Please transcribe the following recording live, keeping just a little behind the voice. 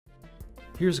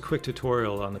Here's a quick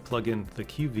tutorial on the plugin The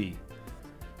QV.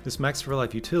 This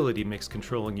MaxforLive utility makes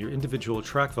controlling your individual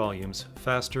track volumes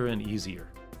faster and easier.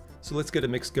 So let's get a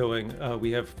mix going.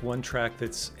 We have one track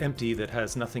that's empty that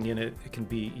has nothing in it. It can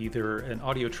be either an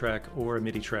audio track or a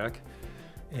MIDI track.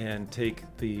 And take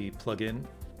the plugin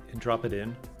and drop it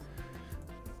in.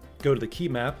 Go to the key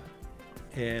map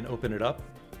and open it up.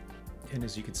 And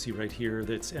as you can see right here,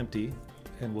 that's empty.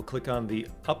 And we'll click on the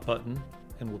up button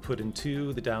and we'll put in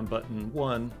 2, the down button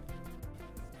 1,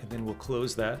 and then we'll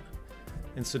close that.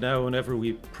 And so now whenever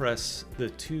we press the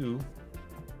 2,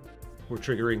 we're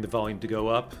triggering the volume to go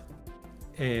up.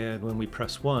 And when we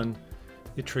press 1,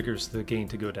 it triggers the gain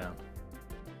to go down.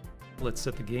 Let's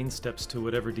set the gain steps to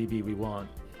whatever dB we want.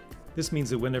 This means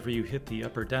that whenever you hit the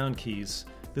up or down keys,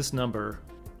 this number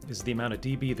is the amount of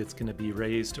dB that's going to be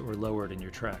raised or lowered in your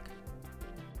track.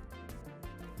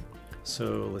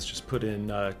 So let's just put in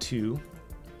 2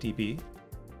 dB.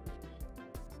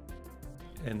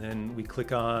 And then we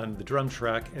click on the drum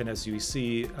track, and as you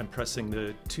see, I'm pressing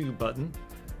the 2 button,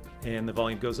 and the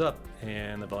volume goes up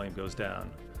and the volume goes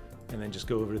down. And then just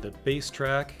go over to the bass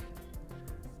track,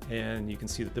 and you can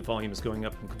see that the volume is going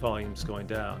up and the volume is going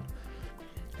down.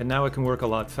 And now I can work a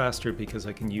lot faster because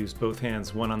I can use both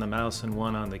hands, one on the mouse and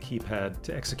one on the keypad,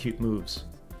 to execute moves.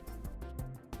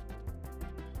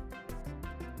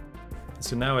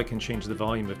 So now I can change the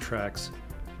volume of tracks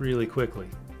really quickly.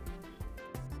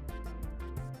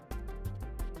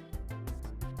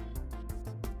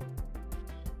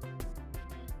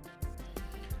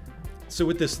 So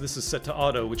with this is set to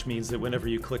auto, which means that whenever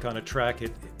you click on a track,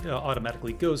 it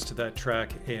automatically goes to that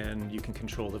track and you can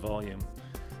control the volume.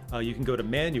 You can go to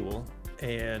manual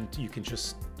and you can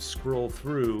just scroll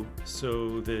through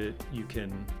so that you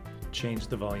can change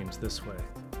the volumes this way.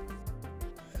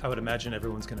 I would imagine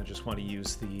everyone's going to just want to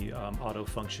use the auto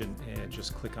function and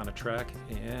just click on a track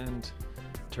and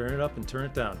turn it up and turn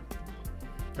it down.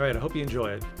 All right, I hope you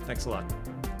enjoy it. Thanks a lot.